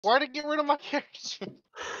Why'd it get rid of my character?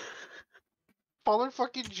 Father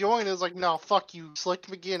fucking joined. I was like, no, fuck you. Select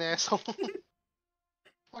him again, asshole.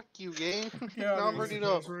 Fuck you, game. Yeah, Now I'm what's ready the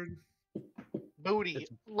to password? booty.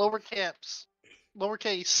 Lower caps.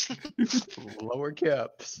 Lowercase. Lower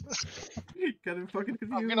caps. Got him fucking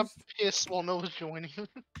confused. I'm gonna piss while Noah's joining.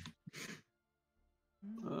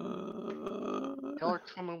 Y'all are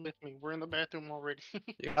coming with me. We're in the bathroom already.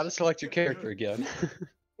 You gotta select your character again.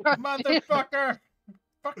 Motherfucker!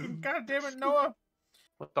 Fucking goddamn it, Noah!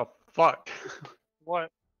 What the fuck?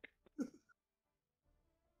 What?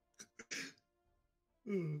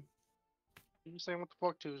 You saying what the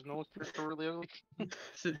fuck to? Is Noah's character really ugly?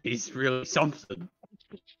 He's really something.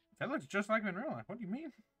 That looks just like him in real life. What do you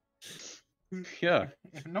mean? Yeah.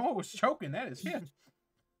 If Noah was choking, that is him.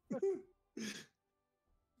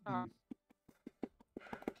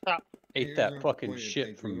 Ate Here's that our fucking point, shit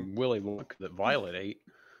thank from you. Willy Wonka that Violet ate.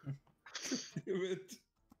 Damn it.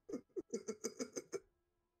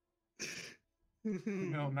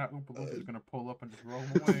 No, not Oompa Loompa's gonna pull up and just roll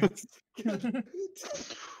him away.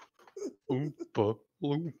 Oompa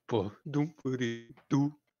Loompa Doompity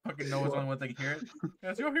Doo. Fucking Noah's the only one that can hear it.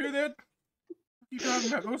 Guys, y'all hear that? You talking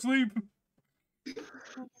about? Go sleep.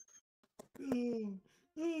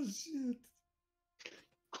 Oh shit.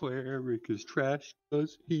 Cleric is trash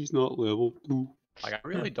because he's not level 2. Like, I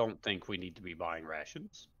really don't think we need to be buying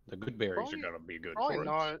rations. The good berries Probably- are gonna be good Probably for us.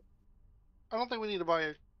 not. I don't think we need to buy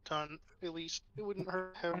a ton. At least it wouldn't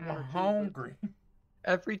hurt to have I'm one or two. hungry.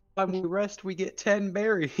 Every time we rest, we get 10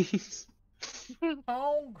 berries.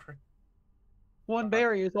 Hungry. One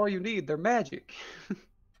berry is all you need. They're magic.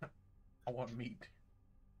 I want meat.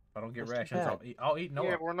 If I don't get That's too rations, bad. I'll eat Noah.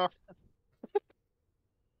 Yeah, we're not.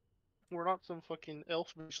 We're not some fucking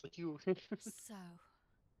elf bitch like you. So,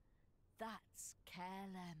 that's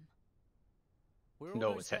Carelem. We're No,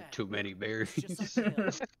 almost it's had there. too many berries. It's just up the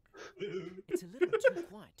hill. It's a little too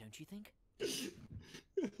quiet, don't you think?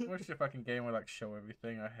 I wish if I can game where like show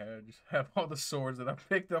everything I had, just have all the swords that I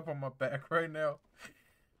picked up on my back right now.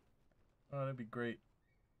 Oh, that'd be great.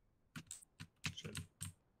 Shit.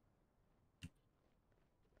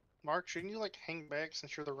 Mark, shouldn't you like hang back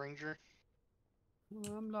since you're the ranger?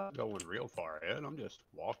 I'm not going real far ahead. I'm just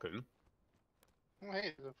walking. Oh,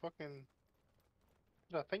 hey, the fucking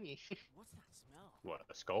the thingy. What's that smell? What,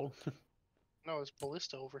 a skull? No, it's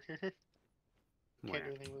ballista over here. Can't Where?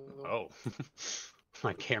 do anything with it. Oh.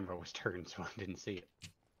 My camera was turned, so I didn't see it.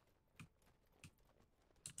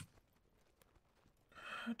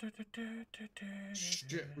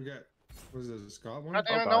 Shit, we got. Was it a Scott one? God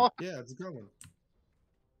damn it, God. Noah. Yeah, it's a good one.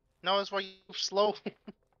 No, that's why you slow.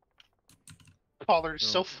 Father's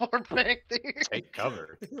so Oh. far back there. Take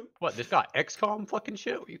cover. What, this got XCOM fucking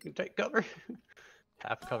shit where you can take cover?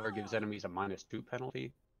 Half cover gives enemies a -2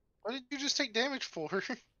 penalty. What did you just take damage for?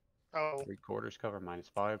 Oh, 3/4 cover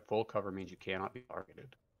 -5. Full cover means you cannot be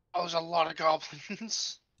targeted. oh, there's a lot of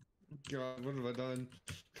goblins. God, what have I done?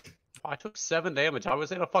 I took 7 damage. I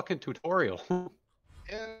was in a fucking tutorial.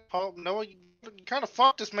 Yeah, Paul, Noah, you kind of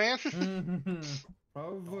fucked us, man.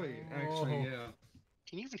 Probably, actually, Oh. yeah.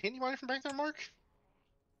 Can you even hit anybody from back there, Mark?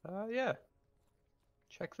 Yeah.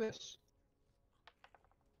 Check this.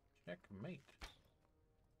 Checkmate.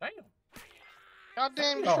 Damn. God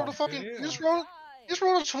damn, you just rolled a Oh, fucking, damn. you just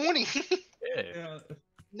rolled a 20. Yeah, Yeah.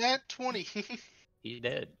 Nat 20. he's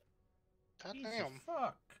dead. God Jesus damn.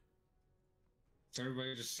 fuck. So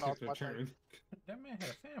everybody just Oh, skipped it's their my turn. turn. That man had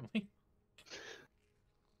a family.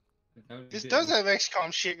 This does have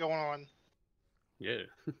XCOM shit going on. Yeah.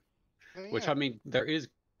 Oh, Which, yeah. I mean, there is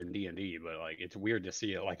in D&D, but, like, it's weird to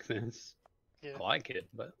see it like this. Yeah. I like it,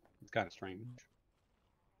 but it's kind of strange.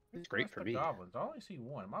 It's great Where's for the me. Goblins. I only see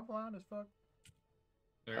one. Am I blind as fuck?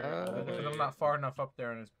 Uh, Because I'm not far enough up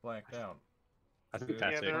there and it's blacked out. I think Yeah,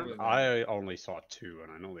 that's they're- it. I only saw 2,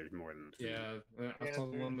 and I know there's more than 2. Yeah, I Yeah, saw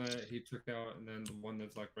the dude. one that he took out, and then the one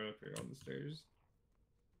that's like right up here on the stairs.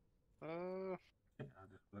 I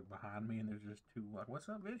just look behind me and there's just two. Like, what's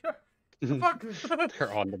up, bitch? Fuck.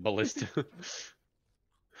 They're on the ballista.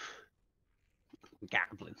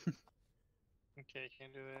 Goblin. Okay,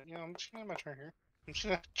 can't do that. Yeah, I'm just gonna have my turn here. I'm just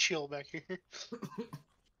gonna chill back here.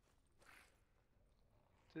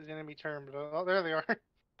 This is enemy turn, but oh, there they are.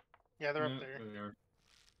 Yeah, they're Yeah, up there. they are.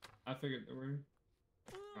 I figured they were.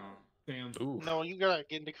 Oh, damn. Ooh. No, you gotta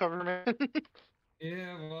get into cover, man.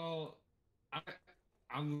 Yeah, well,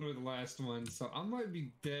 I'm literally the last one, so I might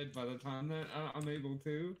be dead by the time that I'm able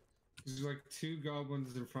to. There's like 2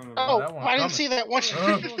 goblins in front of me. Oh, that one's I didn't coming. see that one.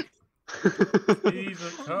 He's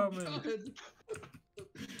a coming. God.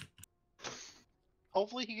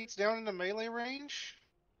 Hopefully he gets down into melee range.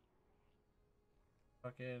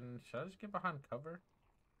 Fucking. Should I just get behind cover?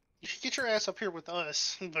 You should get your ass up here with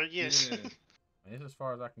us. But yes, Yeah. This is as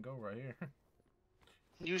far as I can go right here.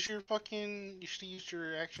 use your fucking. You should use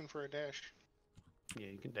your action for a dash. Yeah,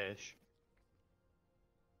 you can dash.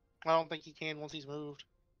 I don't think you can once he's moved.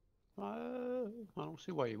 I don't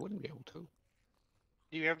see why you wouldn't be able to.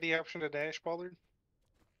 Do you have the option to dash, Pollard?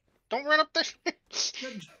 Don't run up there.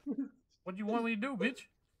 What do you want me to do, bitch?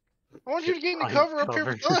 I want you to get in the Find cover up here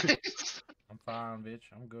cover. with us. I'm fine, bitch.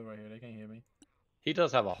 I'm good right here. They can't hear me. He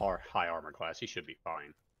does have a high armor class. He should be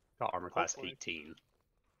fine. Got armor class Hopefully. 18.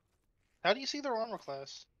 How do you see their armor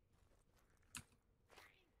class?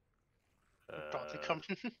 Thought they come.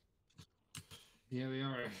 Yeah, we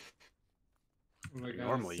are. Oh my God,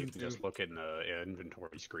 Normally, you since can just look in the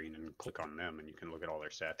inventory screen and click on them, and you can look at all their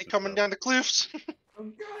stats. They and coming stuff. down the cliffs. Oh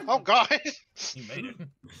God. Oh God. He made it.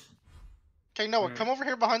 Okay, Noah, Alright. come over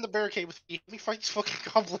here behind the barricade with me. Let me fight these fucking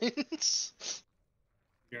goblins.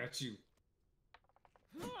 Got you.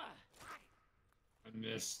 I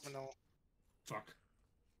missed. No. Fuck.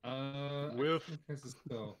 Whiff. This is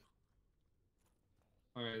still.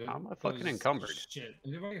 Alright. How am I fucking encumbered? Shit.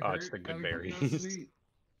 Anybody Oh, hurt it's the good out of berries. curiosity?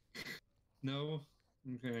 No.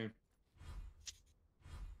 Okay.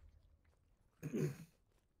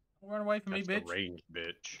 Run away from me, That's bitch. the range,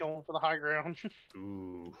 bitch. Going for the high ground.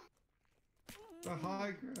 Ooh. The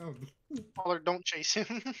high ground. Pollard, don't chase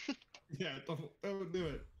him. Yeah, don't do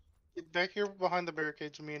it. Get back here behind the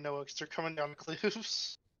barricades with me and Noah, because they're coming down the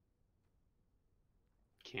cliffs.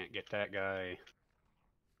 Can't get that guy.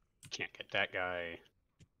 Can't get that guy.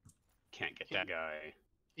 Can't get that guy.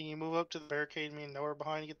 Can you move up to the barricade, me and Noah are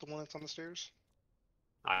behind, and get the one that's on the stairs?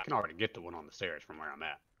 I can already get the one on the stairs from where I'm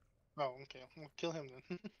at. Oh, okay. We'll kill him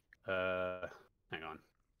then. Hang on.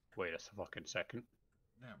 Wait a fucking second.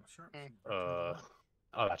 Damn, sure.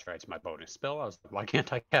 Oh, that's right. It's my bonus spell. I was like, why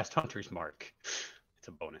can't I cast Hunter's Mark? It's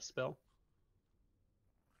a bonus spell.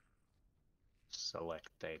 Select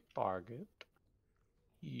a target.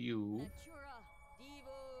 You. Natura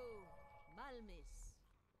Divo Malmis.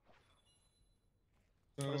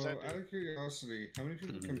 So, What does that out do? of curiosity, how many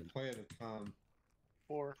people can play at a time?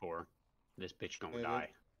 4. 4. This bitch gonna Yeah, die.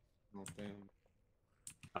 Oh, damn.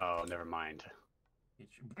 Oh, never mind. Get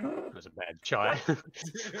you. That was a bad shot.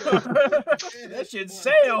 That shit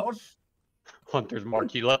sailed. Hunter's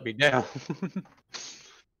Mark, you let me down.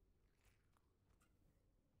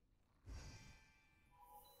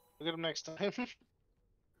 We'll get him next time.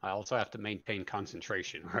 I also have to maintain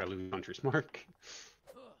concentration or I lose Hunter's Mark.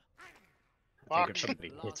 I think if Fuck.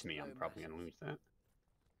 somebody hits me, I'm probably gonna lose that.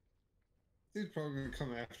 He's probably gonna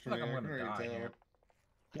come after Like me. I'm I gonna can already die tell. here.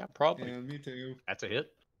 Yeah, probably. Yeah, me too. That's a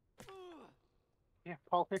hit. Yeah,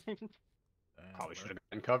 Pollard. Damn, Probably bro. should have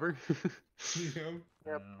been cover. You know?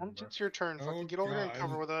 Yeah, Damn, once bro. it's your turn, fucking Oh, get over there and God.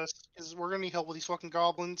 cover with us, because we're gonna need help with these fucking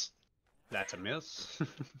goblins. That's a miss.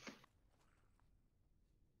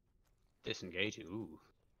 Disengaging. Ooh.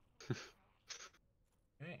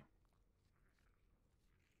 Okay.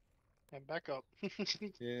 And back up.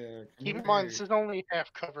 Yeah. Keep in mind, this is only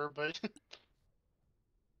half cover, but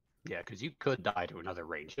Yeah, because you could die to another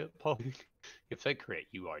range hit, Polly. If they crit,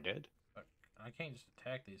 you are dead. I can't just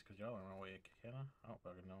attack these because y'all are away, can I? I don't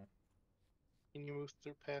fucking know. can you move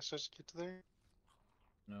through past us to get to there?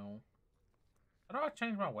 No. How do I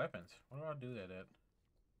change my weapons? What do I do that at?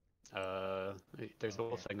 There's a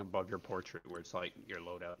little Okay. thing above your portrait where it's like your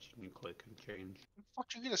loadouts. You can click and change.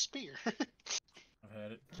 Fuck, you get a spear. I've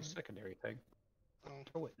had it. It's a secondary thing. Oh,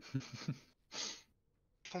 Throw it. I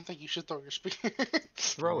don't think you should throw your spear.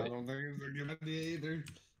 Throw I it. don't think it's a good idea either.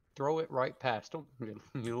 Throw it right past them.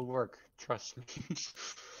 It'll work. Trust me.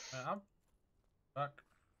 I'm... Fuck.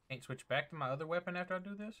 Can't switch back to my other weapon after I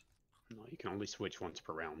do this? No, you can only switch once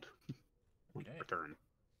per round. Once Okay. per turn.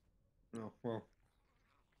 No, well.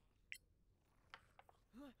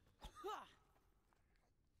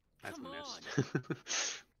 That's Come a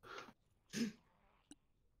miss.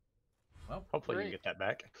 Well, Hopefully you Great. get that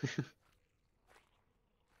back.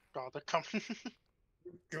 God, they're coming.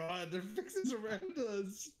 God, they're fixing around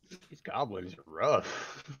us. These goblins are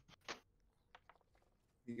rough.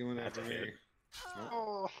 You going That's after a hit. me?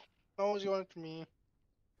 Oh, no one's going after me.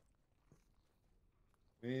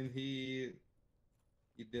 Man, he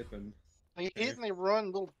dipping. They Okay. hit and they run,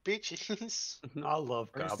 little bitches. I love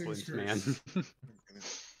First things goblins, man. first.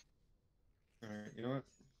 Alright, you know what?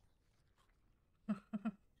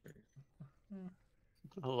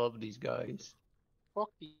 I love these guys. Fuck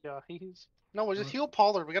yeah, he's. No, we just heal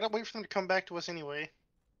Pollard. We gotta wait for them to come back to us anyway.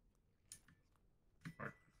 I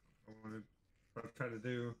wanted what I'm trying to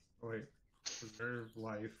do. Oh wait. Preserve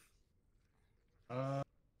life.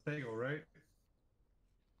 Bagel, right?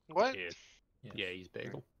 What? Yeah, yes. yeah, he's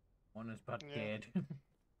bagel. One is about Yeah. dead.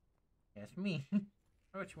 That's me.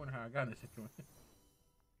 I bet you wonder how I got in this situation.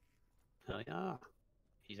 Hell yeah.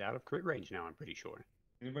 He's out of crit range now, I'm pretty sure.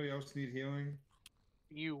 Anybody else need healing?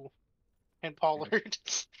 You and Pollard.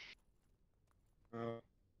 I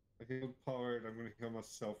healed Pollard. I'm gonna heal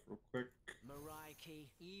myself real quick. Maraiki,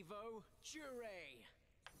 Evo, Jure.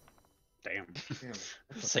 Damn. Damn.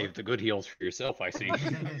 Save the good heals for yourself, I see. I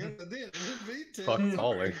guess I did. Fuck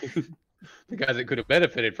Pollard. The guy that could have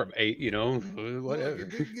benefited from 8, you know, whatever.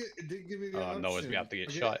 Look, it did give me the Oh option. no, it's about to get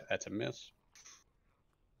Okay. shot. That's a miss.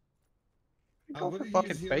 I Go for would've fucking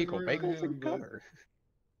used bagel. healing word on Bagel's in him, but- cover.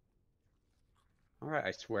 Alright,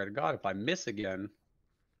 I swear to God, if I miss again,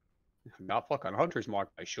 I'm not fucking Hunter's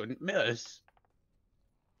Mark, I shouldn't miss.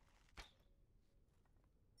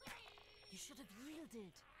 You should have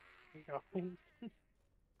yielded.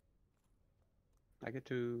 I get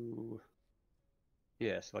to...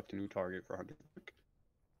 Yeah, select a new target for Hunter's Mark.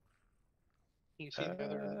 You see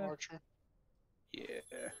better than the archer. Yeah.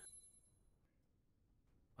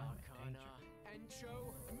 Arcana,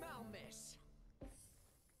 Encho, Malmis.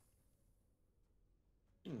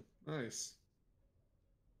 Nice.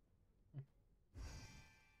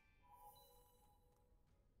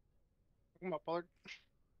 Come on, Pollard.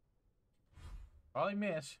 Probably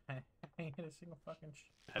miss. I ain't hit a single fucking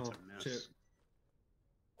That's Oh, a miss. shit.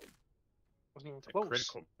 Wasn't even It's a close.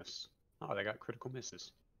 critical miss. Oh, they got critical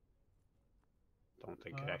misses. Don't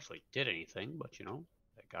think it actually did anything, but you know,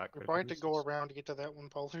 they got You're critical probably have to misses. go around to get to that one,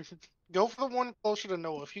 Pollard. Go for the one closer to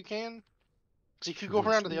Noah if you can. Because if you go I'm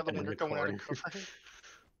around to the other in one, the you're going out of corner. cover.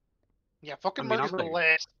 Yeah, fucking I mean, Murder's I'm the gonna-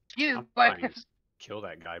 last. Get his I'm trying last. to kill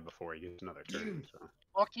that guy before he gets another Get turn. him. So.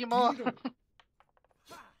 Fuck him up. Beat him.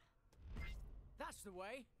 That's the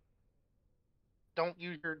way. Don't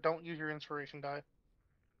use your inspiration die.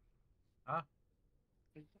 Huh?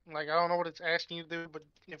 Like I don't know what it's asking you to do, but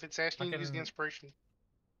if it's asking you to use the can- inspiration,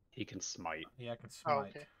 He can smite. Yeah, I can oh, smite.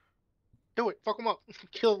 okay. Do it. Fuck him up.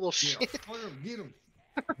 Kill the little Yeah, shit. fire him, get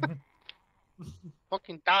him.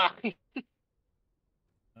 Fucking die.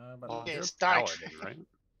 But Oh, Yeah, you're it's a die. paladin, right?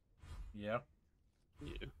 yeah.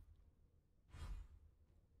 Yeah.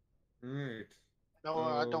 Alright. No,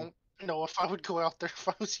 I So- don't know if I would go out there if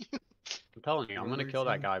I was you. I'm telling you, I'm gonna Alright, kill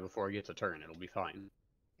that son. guy before he gets a turn. It'll be fine.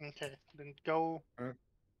 Okay, then go.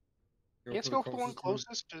 Let's the go for the one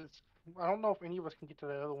closest closest. 'Cause I don't know if any of us can get to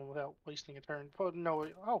the other one without wasting a turn. But no,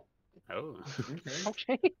 oh, Oh.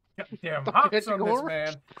 Okay. okay. Damn Don't you hops have on to this go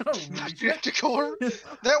man. Holy You have shit. to go over.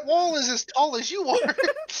 That wall is as tall as you are.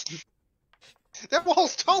 That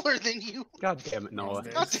wall's taller than you. God damn it, Noah.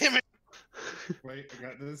 Yes. God damn it. Wait, I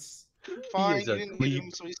got this. Fine, is you didn't hit asleep.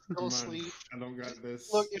 him, so he's Come still on, asleep. I don't got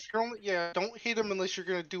this. Look, if you're only don't hit him unless you're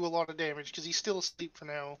gonna do a lot of damage, because he's still asleep for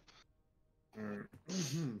now. Alright.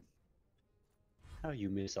 How you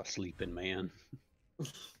miss a sleeping man?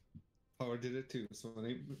 Power did it too, so it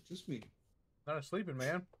ain't just me. Not a sleeping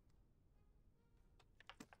man.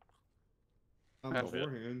 I'm That's it.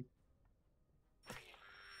 beforehand.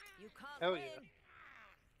 You can't Hell win. yeah.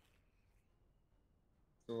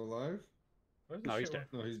 Still alive? Where's No, this he's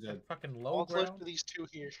shit? dead. No, he's dead. That fucking low All that's left ground. of these two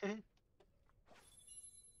here.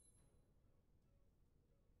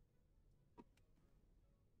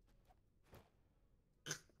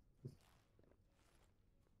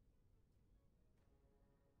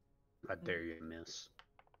 I dare you to miss.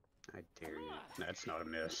 I dare you. That's not a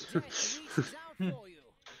miss. Jet reaches out for you.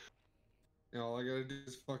 Yeah, all I gotta do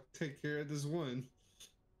is fuck take care of this one.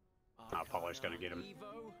 Nah, Pollard's gonna get him.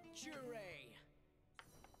 Evo, Jure.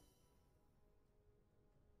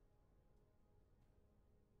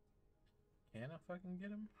 Can I fucking get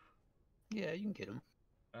him? Yeah, you can get him.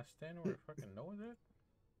 Can I stand where I fucking know it?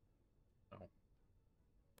 No.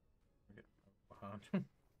 Get behind him.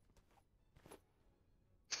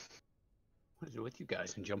 What is it with you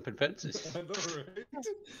guys and jumping fences? I know, right?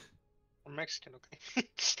 I'm Mexican, okay?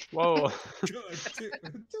 Whoa. God damn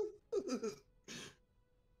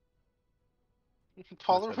it.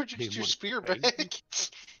 Pollard, where'd you get your P1 spear crazy. back?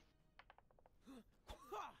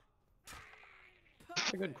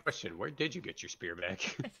 That's a good question. Where did you get your spear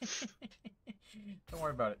back? Don't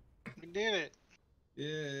worry about it. We did it.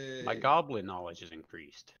 Yay. My goblin knowledge is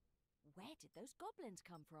increased. Where did those goblins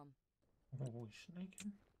come from? Holy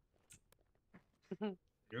snaking.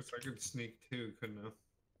 Guess I could sneak too, couldn't I?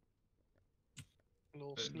 A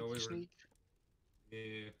little No, sneaky we were- sneak.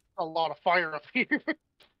 Yeah. A lot of fire up here.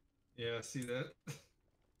 Yeah, I see that.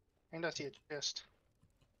 And I see a chest.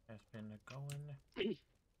 Has been going.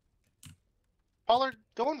 Pollard,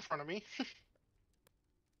 go in front of me.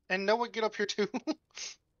 And Noah, get up here too.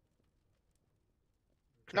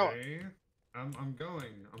 Noah. Okay. I'm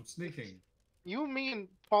going. I'm sneaking. You and me and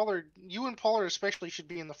Pollard, you and Pollard especially should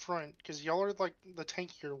be in the front because y'all are like the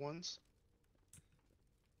tankier ones.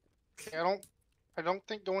 Okay, I don't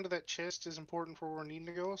think going to that chest is important for where we're needing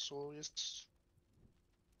to go. So we'll just,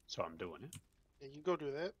 So I'm doing it. yeah, you go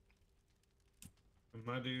do that.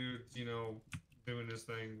 My dude's, you know, doing his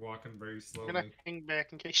thing, walking very I'm slowly. gonna hang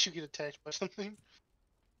back in case you get attacked by something.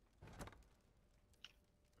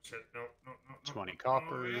 Shit, no. 20 Oh,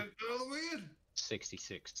 copper. man. Oh, man.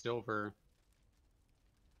 66 silver.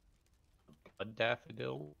 A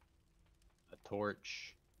daffodil. A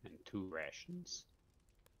torch. And 2 rations.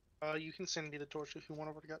 You can send me the torch if you want.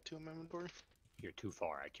 I've already got 2 in my inventory. You're too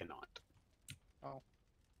far. I cannot. Oh.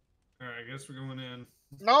 Alright, I guess we're going in.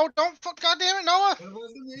 No, don't fuck! Goddamn it, Noah! That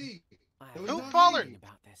wasn't me. I It have was Who not Pollard? me.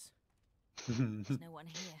 about this. There's no one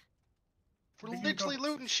here. We're Where'd you literally go?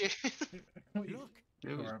 looting shit. Look, It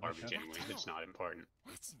was Or garbage everything. anyways. It's not important.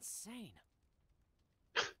 that's insane.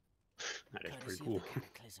 That is Courtesy pretty of cool. the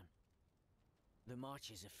cataclysm. The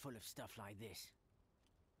marches are full of stuff like this.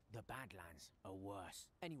 The Badlands are worse.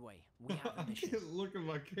 Anyway, we have a I mission. can't look at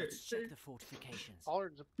my Let's check character. the fortifications.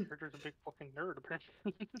 Pollard's a big fucking nerd,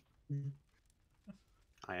 apparently.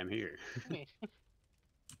 I am here.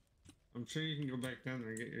 I'm sure you can go back down there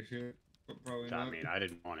and get your shit, but probably not. I mean, I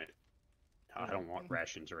didn't want it. I don't want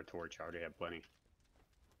rations or a torch. I already have plenty.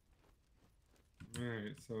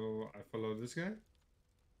 Alright, so I follow this guy.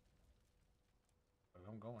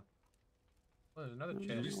 I'm going. Well, there's another Should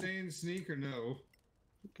we chest. stay in sneak or no?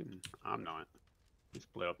 You can. I'm not. You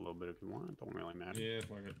split up a little bit if you want. It don't really matter. Yeah,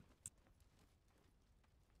 fuck it.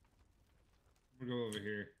 We'll go over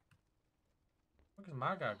here. Look at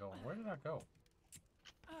my guy going. Where did I go?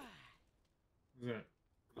 What's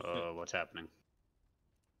that? What's happening?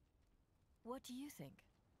 What do you think?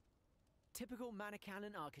 Typical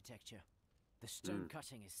Manicalan architecture. The stone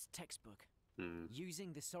cutting is textbook. Hmm.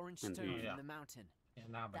 Using this orange stone Indeed. Yeah. from the mountain.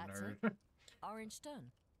 And I'm a That's nerd. it? Orange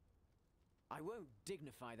stone. I won't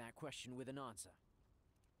dignify that question with an answer.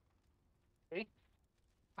 I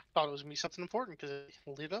thought it was gonna be something important because it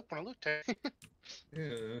lit up when I looked at it.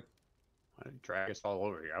 Yeah. Why did it drag us all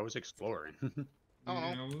over here? I was exploring. I don't know.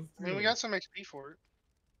 Yeah, let's I mean, we go. got some XP for it.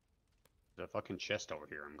 The fucking chest over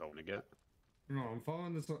here I'm going to get. No, I'm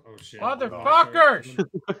following this one. Oh shit. Motherfuckers!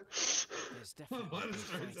 There's definitely Why been does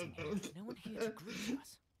Frank fighting have here. those? No one here to greet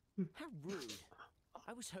us. How rude.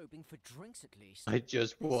 I was hoping for drinks at least. I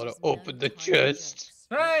just This want to is no open the time for chest.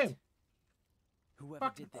 jokes. Same! Whoever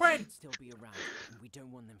Fucking did this quit. should still be around, and we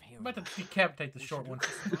don't want them here. I'm about to decapitate the We short should one. look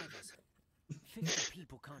for survivors. 50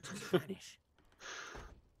 people can't just vanish.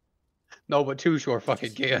 No, but too sure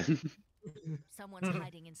fucking can. Someone's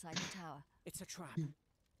hiding inside the tower. It's a trap.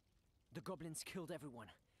 The goblins killed everyone,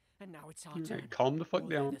 and now it's our turn. Calm the fuck Or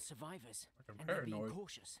they're down. the survivors, I'm and they're being paranoid.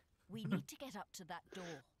 cautious. We need to get up to that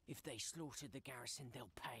door. If they slaughtered the garrison,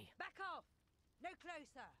 they'll pay. Back off! No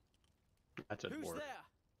closer! That's a Who's dwarf. there?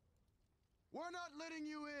 We're not letting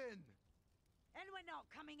you in! And we're not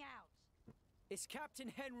coming out! Is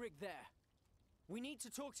Captain Henrik there? We need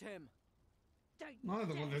to talk to him. Don't Am I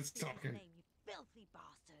the one dare that's speak his talking? name, you filthy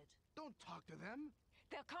bastard! Don't talk to them!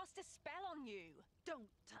 They'll cast a spell on you! Don't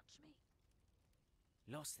touch me!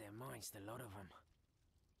 Lost their minds, the lot of them.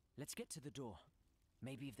 Let's get to the door.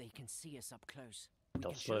 Maybe if they can see us up close, we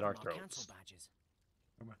They'll can slit show our them throats. cancel badges.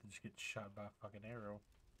 I'm about to just get shot by a fucking arrow.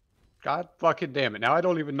 God fucking damn it. Now I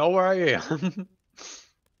don't even know where I am.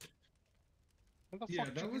 What the Yeah,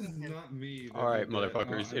 fuck that you was doing here? not me. that Alright, did that.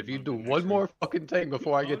 motherfuckers. Oh, If you I'm do fucking one actually- more fucking thing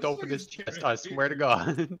before I I get to was open this fucking chest, I straight swear to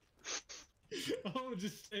God. I'll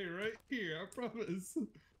just stay right here, I promise.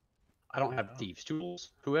 I don't have Wow. thieves'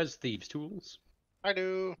 tools. Who has thieves' tools? I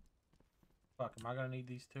do. Fuck, am I gonna need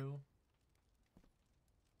these two?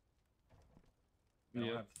 I don't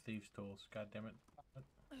Yeah. have thieves' tools. God damn it.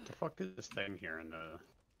 What the fuck is this thing here in the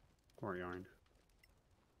courtyard?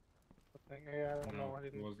 Yeah, I don't know. No, I it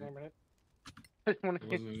didn't wasn't. examine it. I didn't want It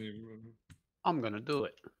to. wasn't even. I'm gonna do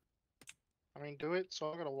it. I mean, do it.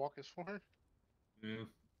 So I gotta walk this for her. Yeah.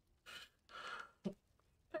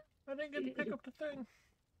 I didn't get to pick up the thing.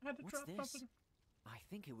 I had to What's drop this? something. I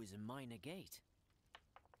think it was a minor gate.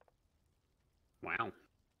 Wow.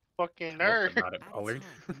 Fucking Tell us nerd. about it, At Pollard.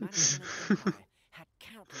 its height, the Manicalan Empire had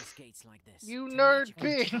countless gates like this. You to nerd magically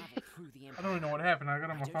bitch. travel through the I don't even know empire. what happened. I got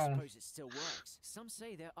on I my don't phone. suppose it still works. Some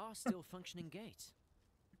say there are still functioning gates.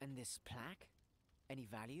 And this plaque? Any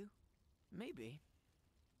value? Maybe.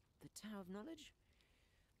 The Tower of Knowledge?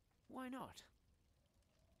 Why not?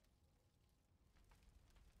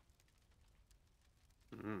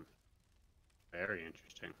 Mm. Very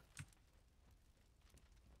interesting.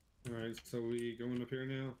 Alright, so we going up here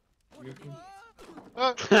now? What have you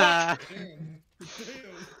Uh, Damn.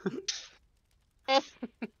 Damn. Ow.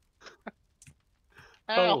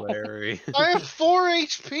 Hilarious. I have 4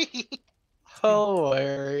 HP.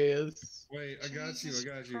 Hilarious. Wait, I got you. Jesus I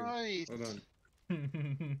got you. Christ. Hold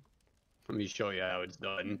on. Let me show you how it's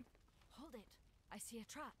done. Hold it. I see a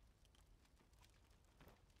trap.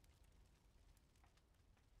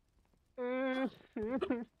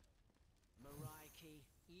 Maraiki,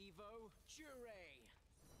 Evo, Jure.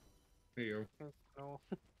 There you No.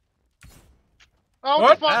 Oh,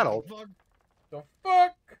 What? fuck! Battle? go. Fuck. The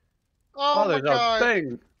fuck? Oh, my there's a god!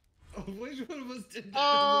 thing. Oh, which one of us did that?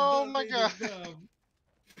 Oh It was my not me God. this time.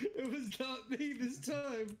 It was not me this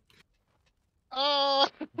time.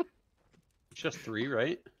 It's just 3,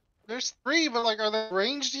 right? There's 3, but like, are they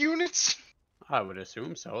ranged units? I would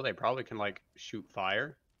assume so. They probably can like shoot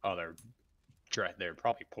fire. Oh, they're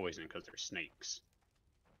probably poisoned because they're snakes.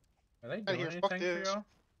 Are they Outta doing here, anything fuck for this. y'all?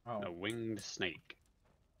 Oh. A winged snake.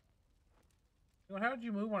 How did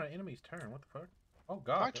you move on an enemy's turn? What the fuck? Oh My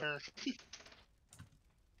god. turn. I'm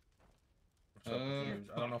so confused.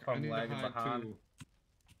 I don't know if I'm need to lagging hide behind. too.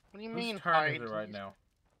 What do you Whose mean turn hide? is it right now?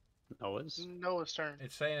 Noah's. Noah's turn.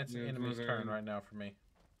 It's saying it's Yeah, the it's my enemy's turn turn. right now for me.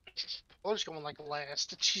 I was going like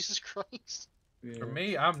last. Jesus Christ. Yeah. For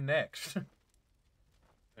me, I'm next.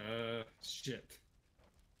 Shit.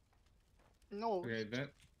 No. Okay, that.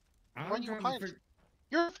 Why I'm you trying hide? to figure.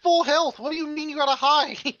 You're full health. What do you mean you gotta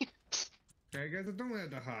hide? Okay, guys, I don't have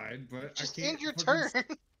to hide, but Just I can't. end your fucking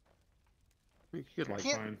turn. You could like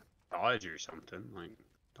can't- Fine. dodge or something. Like,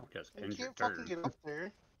 don't just You end your can't fucking turn. get up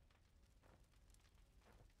there.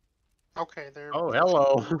 Okay, there. Oh,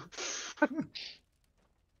 hello.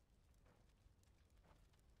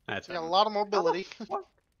 That's Yeah, a lot of mobility.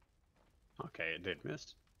 Okay, it did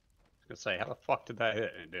miss. I was gonna say, how the fuck did that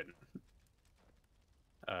hit? And it didn't.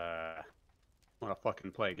 Wanna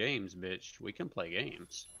fucking play games, bitch? We can play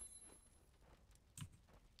games.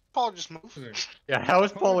 Paul just moved. There. Yeah, how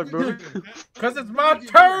is Pollard Paul, moving? Because it's my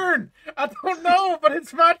turn! I don't know, but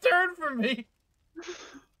it's my turn for me!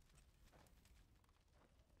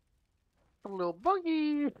 A little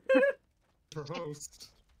buggy. For host.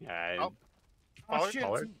 Yeah. Oh. Oh Pollard? shit,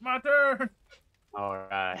 Pollard? it's my turn!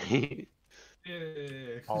 Alright.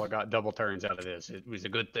 Yeah. Pollard got double turns out of this. It was a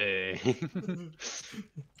good thing.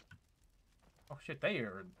 Oh shit, they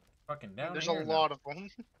are fucking down There's here a now. lot of them.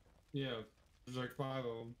 Yeah, there's like 5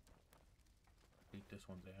 of them. Beat this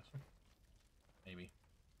one's ass. Maybe.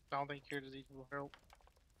 I don't think your disease will help.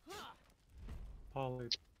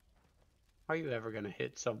 Pollard, are you ever gonna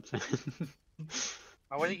hit something?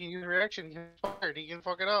 Oh, when he can use reaction, he can fire. He can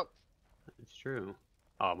fuck it up. It's true.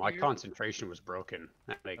 Oh, my You- concentration was broken.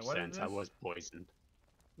 That makes What is sense. I this? was poisoned.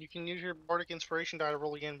 You can use your bardic inspiration die to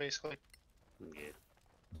roll again, basically. Yeah.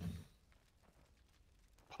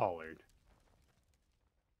 Pollard.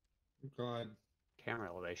 God. Camera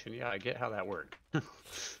elevation. Yeah, I get how that worked.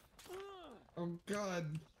 Oh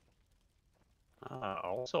God.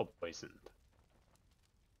 Also poisoned.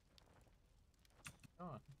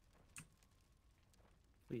 Oh.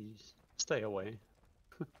 Please stay away.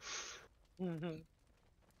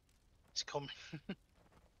 It's coming.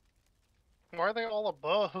 Why are they all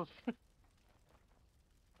above?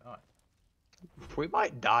 We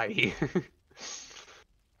might die here.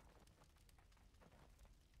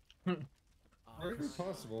 Very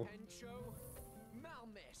possible. Pencho,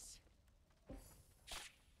 Malmis.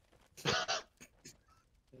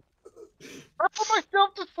 I put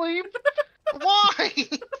myself to sleep. Why?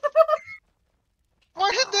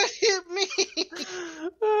 Why did that hit me?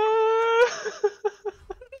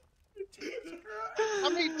 I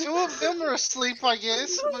mean, 2 of them are asleep, I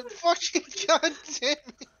guess, but fucking goddamn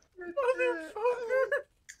it. Motherfucker!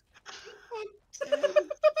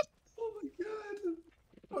 Oh my God.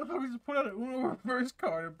 Motherfucker just put out an Uno reverse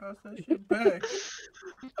card and bust that shit back.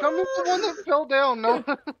 Come with the one that fell down, no.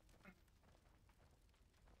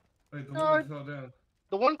 Wait, the No, one that fell down.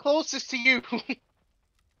 The one closest to you.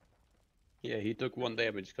 Yeah, he took 1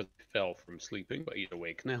 damage because he fell from sleeping, but he's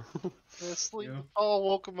awake now. Asleep. Yeah. Oh,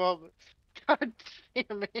 woke him up. God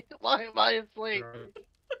damn it. Why am I asleep? Right.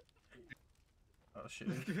 Oh shit.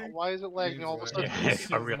 Oh, why is it lagging all of a sudden? Yeah, it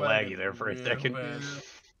got real laggy there for a Real second. bad.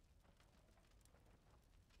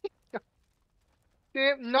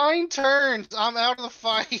 Damn, 9 turns. I'm out of the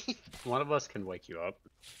fight. One of us can wake you up.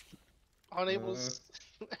 Unable to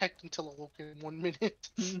act until awoken in 1 minute.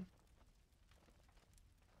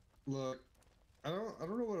 Look, I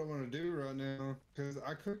don't know what I want to do right now because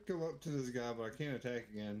I could go up to this guy, but I can't attack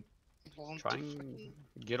again. Try and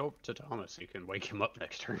get over to Thomas. You can wake him up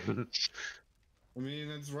next turn. I mean,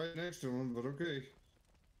 it's right next to him, but okay.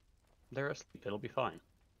 They're asleep. It'll be fine.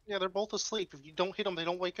 Yeah, they're both asleep. If you don't hit them, they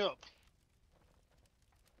don't wake up.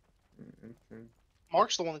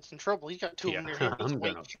 Mark's the one that's in trouble. He got two of Yeah, them near him. He's I'm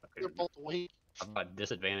awake. gonna They're fucking. both awake. I'm at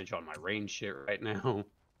disadvantage on my range shit right now.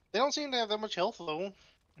 They don't seem to have that much health though.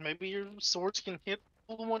 Maybe your swords can hit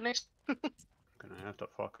the one next. Gonna have to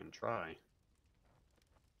fucking try.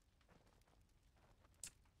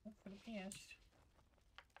 For the best.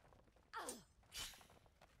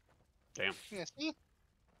 Damn, Yeah, see?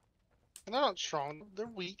 And they're not strong. They're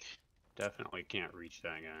weak. definitely can't reach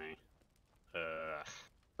that guy.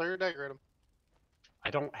 Throw your dagger at him. I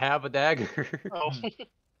don't have a dagger. Oh. Hmm.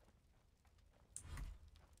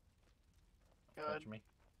 God. Touch me.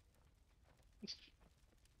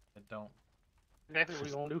 I don't. Exactly what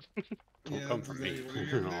you gonna do. Don't come for me. exactly what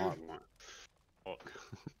you're No, gonna I do. want. Fuck.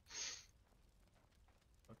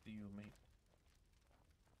 What do you mean?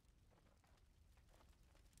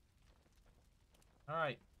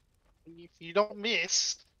 Alright. If you don't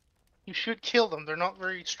miss, you should kill them. They're not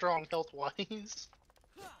very strong health-wise.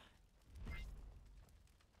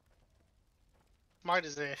 Might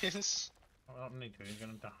as is. I don't need to. He's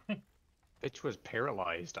gonna die. Bitch was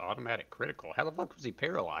paralyzed. Automatic critical. How the fuck was he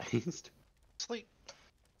paralyzed? Sleep.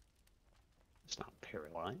 It's not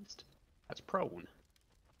paralyzed. That's prone.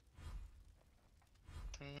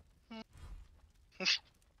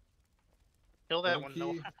 Kill that one, no.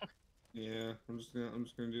 Low-key, yeah, I'm just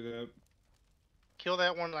gonna do that. Kill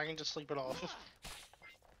that one, I can just sleep it off. Yeah.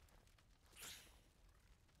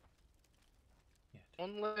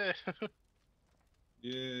 One left.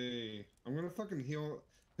 Yay! I'm gonna fucking heal.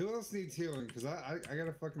 Who else needs healing? Cause I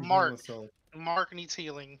gotta fucking Mark. heal myself. Mark needs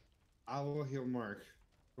healing. I will heal Mark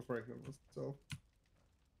before I heal myself.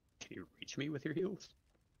 Can you reach me with your heels?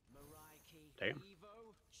 Damn.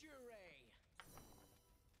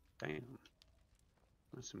 Damn.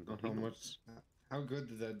 That's some good How heals. much? How good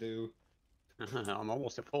did that do? I'm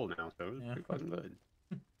almost at full now, so it's Yeah. pretty fucking good.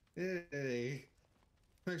 Yay!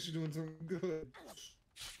 I'm actually doing something good.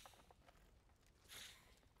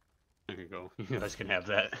 There you go. You guys can have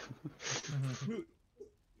that.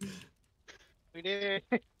 We did.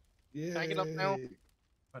 Yeah. Back it up now.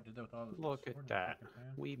 I did that with all the Look at sword that. fucking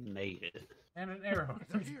man. We made it. And an arrow.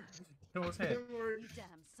 To his head. You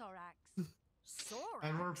damn Sorax. Sorax?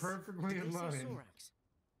 And we're perfectly Did in they say line. Sorax?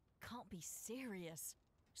 Can't be serious.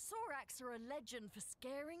 Sorax are a legend for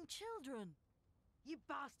scaring children. You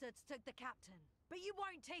bastards took the captain, but you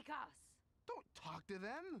won't take us. Don't talk to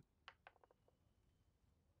them.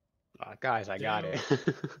 Guys, I got it.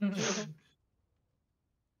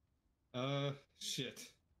 Shit.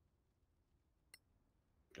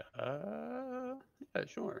 Yeah,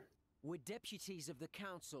 sure. We're deputies of the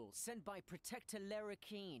council, sent by Protector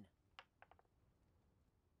Larrakeen.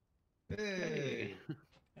 Hey.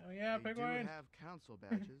 Oh yeah, They big do one. have council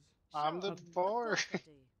badges. I'm the Sure, of bar. course I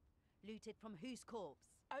do. Looted from whose corpse?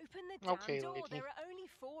 Open the damn Okay, door. lady. There are only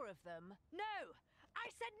 4 of them. No! I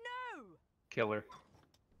said no! Killer.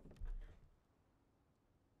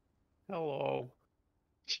 Hello.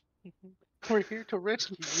 We're here to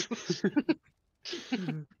rescue you.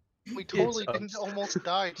 We totally It's didn't us. almost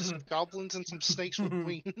die. Just goblins and some snakes with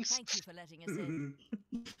wings. Thank you for letting us in.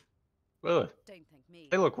 Ugh, Don't thank me.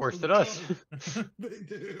 they look worse than us. They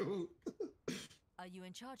do. Are you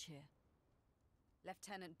in charge here?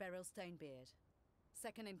 Lieutenant Beryl Stonebeard.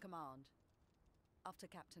 Second in command. After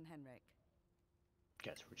Captain Henrik.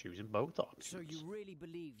 Guess we're choosing both options. So you really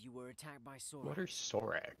believe you were attacked by Sorax? What are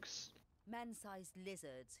Sorax? Man-sized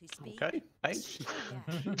lizards who speak. Okay, thanks.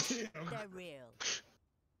 Yeah, they're real.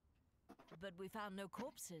 But we found no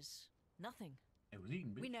corpses. Nothing. It was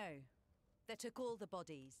eaten, We bitch. know. They took all the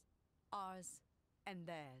bodies. Ours and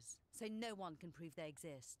theirs. So no one can prove they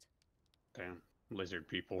exist. Damn, lizard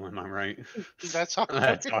people, am I right? That's awkward.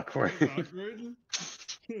 That's awkward. Awkward.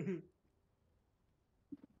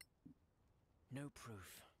 No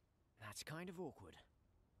proof. That's kind of awkward.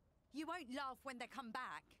 You won't laugh when they come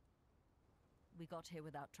back. We got here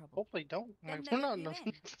without trouble. Hope they don't. Then Like, they we're let not you enough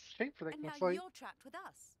in. shape for that And kind now of fight. you're trapped with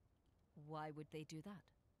us. Why would they do that?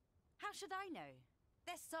 How should I know?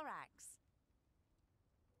 They're Sorax.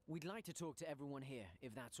 We'd like to talk to everyone here,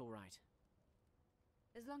 if that's all right.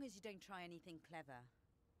 As long as you don't try anything clever.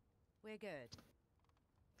 We're good.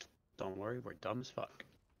 Don't worry, we're dumb as fuck.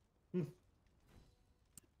 And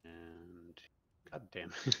god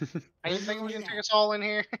damn. I think we can take us all in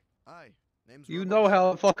here. Hi, name's You Robert. know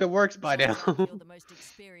how it fucking works by now. Sounds like you're the most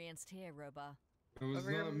experienced here, Roba. It was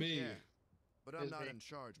Over here. not me. Yeah, but I'm Is not me. in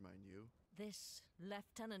charge, mind you. This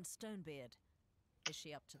Lieutenant Stonebeard. Is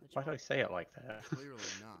she up to the Why job? do I say it like that? Clearly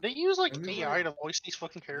not. They use like And we AI were to voice these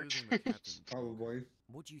fucking Losing the characters. captain. Probably.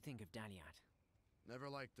 What do you think of Daliat? Never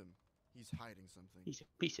liked him. He's hiding something. He's a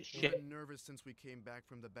piece of He's shit. been nervous since we came back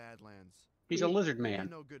from the Badlands. He's a lizard You'd be man.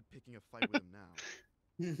 no good picking a fight with him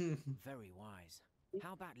now. Very wise.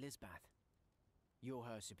 How about Lizbath? You're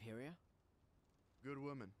her superior? Good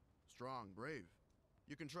woman. Strong, brave.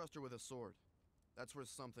 You can trust her with a sword. That's worth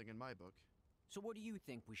something in my book. So what do you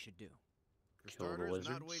think we should do? For Kill the starters, lizards?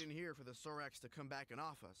 not waiting here for the Sorax to come back and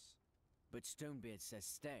off us. But Stonebeard says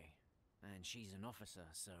stay. And she's an officer,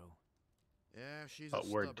 so... Yeah, she's a But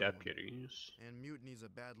we're stubborn one. deputies. And mutiny's a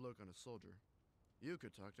bad look on a soldier. You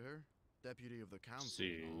could talk to her. Deputy of the council.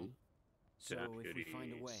 See. and all. So if we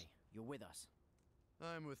find a Deputies. way, you're with us.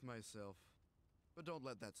 I'm with myself. But don't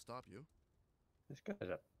let that stop you. This guy's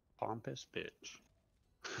a pompous bitch.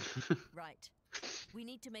 Right. We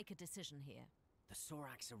need to make a decision here. The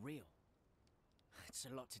Sorax are real. It's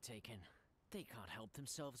a lot to take in. They can't help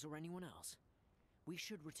themselves or anyone else. We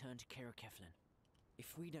should return to Keflin.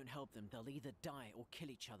 If we don't help them, they'll either die or kill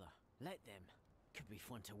each other. Let them. Could be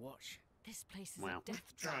fun to watch. This place is Wow. a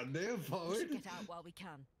death trap. God damn, We Pollard. should get out while we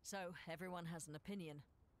can. So everyone has an opinion.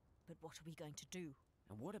 But what are we going to do?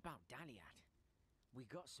 And what about Daliat? We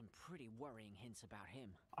got some pretty worrying hints about him.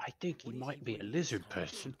 I think he What if might be a really lizard is hiding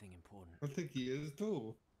person. Something important. I think he is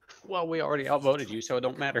too. Well, we already outvoted you, so it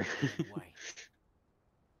don't matter. Anyway,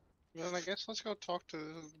 Then I guess let's go talk to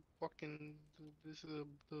fucking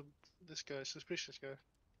this guy, suspicious guy.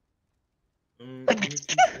 Give me 2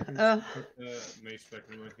 seconds to put mace back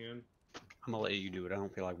in my hand. I'm gonna let you do it. I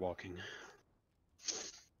don't feel like walking. We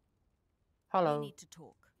Hello. need to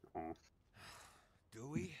talk. Oh, Do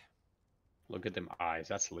we? look at them eyes.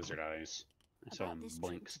 That's lizard eyes. I saw About him this trip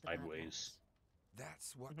blink to the sideways. Badlands.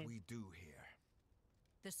 That's what Mhm. we do here.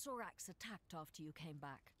 The Sorax attacked after you came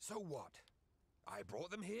back. So what? I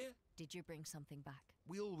brought them here? Did you bring something back?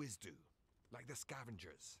 We always do. Like the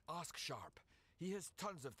scavengers. Ask Sharp. He has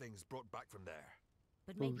tons of things brought back from there.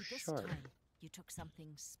 But maybe this sure. time you took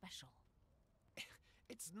something special.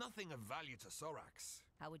 It's nothing of value to Sorax.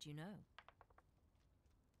 How would you know?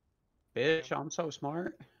 Bitch, I'm so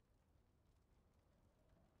smart.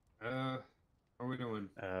 How are we doing?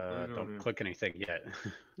 don't Don't know. click anything yet.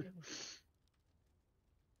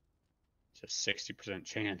 It's a 60%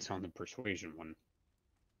 chance on the persuasion one.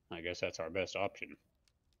 I guess that's our best option.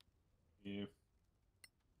 Yeah.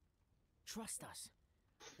 trust us.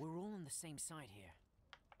 We're all on the same side here.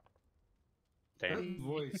 Damn. That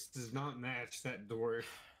voice does not match that door.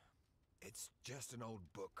 It's just an old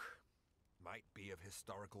book. Might be of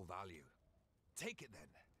historical value. Take it then,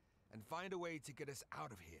 and find a way to get us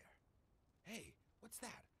out of here. Hey, what's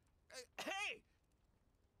that? Hey!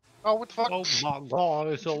 Oh, what the fuck? Oh my god,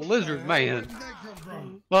 it's a lizard man. Where did that come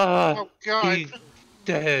from? Oh, God. He's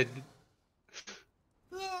dead.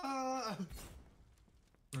 Ah!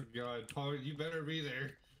 Oh god, Pollard, you better be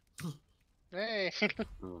there. Hey.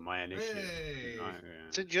 Oh, my initiative. Hey.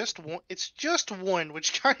 Is it just one? It's just one,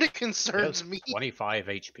 which kind of concerns me. 25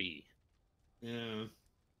 HP. Yeah.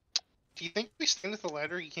 Do you think if we stand at the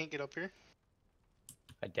ladder, he can't get up here?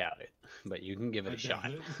 I doubt it, but you can give it a shot.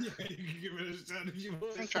 doubt it. Yeah, you can give it a shot if you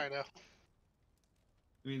want. I'm trying to.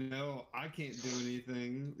 I mean, no, I can't do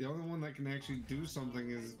anything. The only one that can actually do something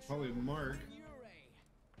is probably Mark.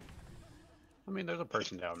 I mean, there's a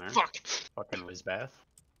person down there. Fuck. Fucking Lizbath.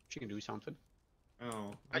 She can do something.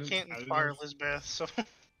 Oh. I didn't- can't didn't inspire know- Elizabeth, so.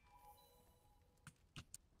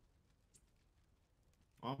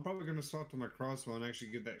 I'm probably gonna swap to my crossbow and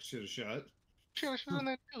actually give that shit a shot. Shit, I should have done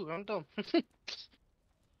that too. I'm dumb.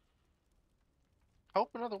 Hope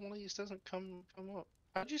another one of these doesn't come up.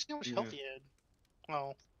 How'd you see how much Yeah. health he had?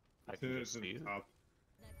 Oh, I can To just the see it. top.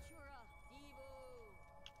 Natura Evo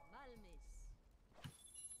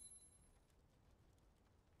Malmis.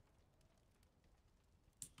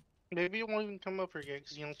 maybe it won't even come up here yet,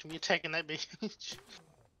 because you know, can be attacking that bitch.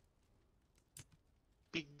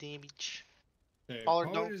 Big damage. Hey, Pollard,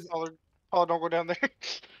 Pollard don't, is- Pollard, don't go down there.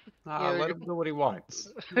 Ah, Yeah, let you- him do what he wants.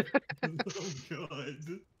 Oh god.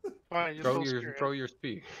 Fine, just Throw roll your spirit.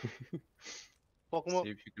 spear. Welcome up.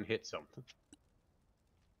 See if you can hit something.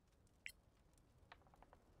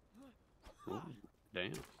 Ooh,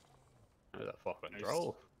 damn. There's a fucking Nice.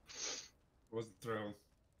 throw. What's the throw?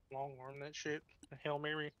 Long arm that shit. A Hail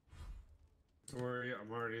Mary. Don't worry,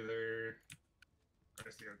 I'm already there. I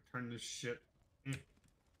just gotta turn this shit.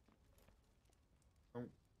 Oh,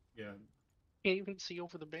 yeah. Can't even see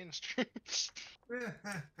over the banister.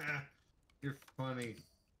 You're funny.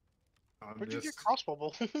 I'm Where'd you get just- crossbow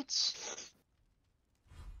bolts?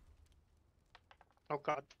 Oh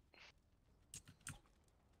god.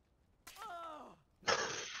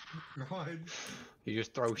 God. You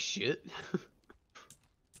just throw shit.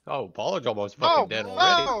 Oh, Pollard's almost fucking dead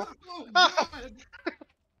already. Oh! Oh, Oh! God.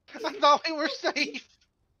 I thought we were safe.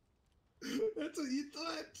 That's what you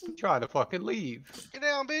thought. Try to fucking leave. Get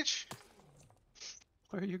down, bitch.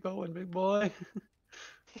 Where you going, big boy?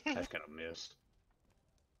 That's gonna miss.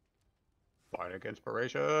 Bardic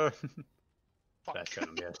inspiration. Fuck. That's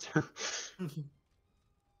gonna miss.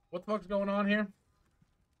 What the fuck's going on here?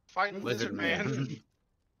 Fighting Lizard lizard man. man.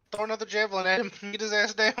 Throw another javelin at him. Get his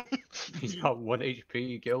ass down. He's got 1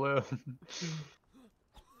 HP. Kill him.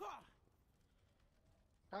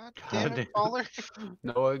 God damn it, Pollard.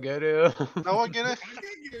 Noah, get him. Noah, get it. I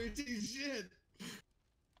can't guarantee shit.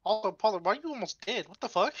 Also, Pollard, why are you almost dead? What the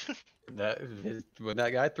fuck? When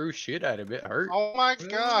that guy threw shit at him, it hurt. Oh my Yeah.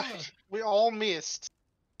 god. We all missed.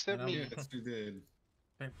 Except I know. me. Yes, you did.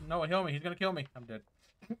 Noah, heal me. He's gonna kill me. I'm dead.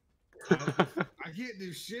 I can't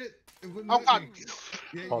do shit. It wouldn't Oh let god. me.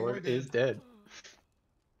 Yeah, you Pollard are is dead.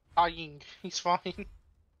 Dying. He's fine.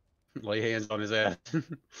 Lay hands on his ass.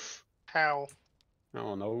 How? I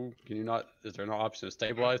don't know. Can you not? Is there no option to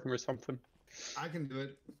stabilize him or something? I can do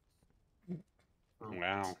it.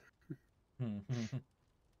 Wow.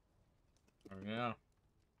 Oh, yeah.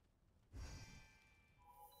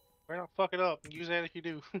 Better not fuck it up. Use that if you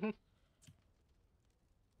do. All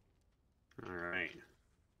right.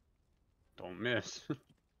 Don't miss.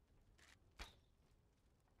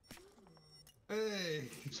 Hey.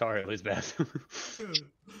 Sorry, Elizabeth.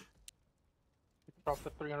 Drop the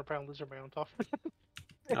 300-pound lizard man on top.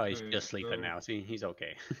 Oh, he's Okay, just sleeping so- now. See, he's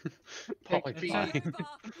okay. Take Pollard's me. fine.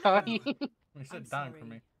 Dying. He said I'm dying for sorry.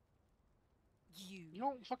 me. You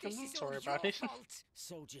don't fucking This look is all sorry your about it. fault.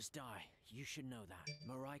 Soldiers die. You should know that.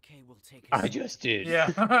 Moraike will take us. I just did. Yeah,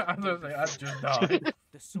 I was gonna say, I just died.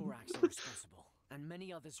 The Sorax are responsible, and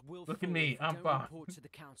many others will. Look at follow me, if we I'm don't fine. report to the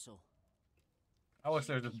council. I wish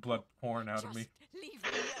there was just blood pouring out of Just me. leave me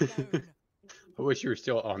alone. I wish you were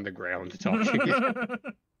still on the ground talking.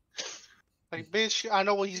 Like, bitch, I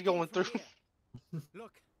know what he's going through.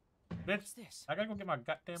 Look, Bitch, what's this? I gotta go get my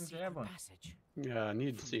goddamn Secret javelin. passage. Yeah, I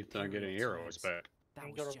need to see if I get any arrows back. That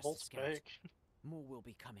And was got our just a bolts scout. back. More will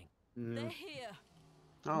be coming. They're here.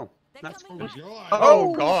 Oh, They're that's coming cool. back. God.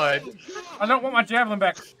 Oh God! I don't want my javelin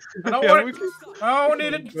back. I don't Yeah, want we it. can- I don't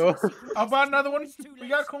need it. Go. I'll buy another one. We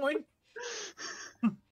got coin.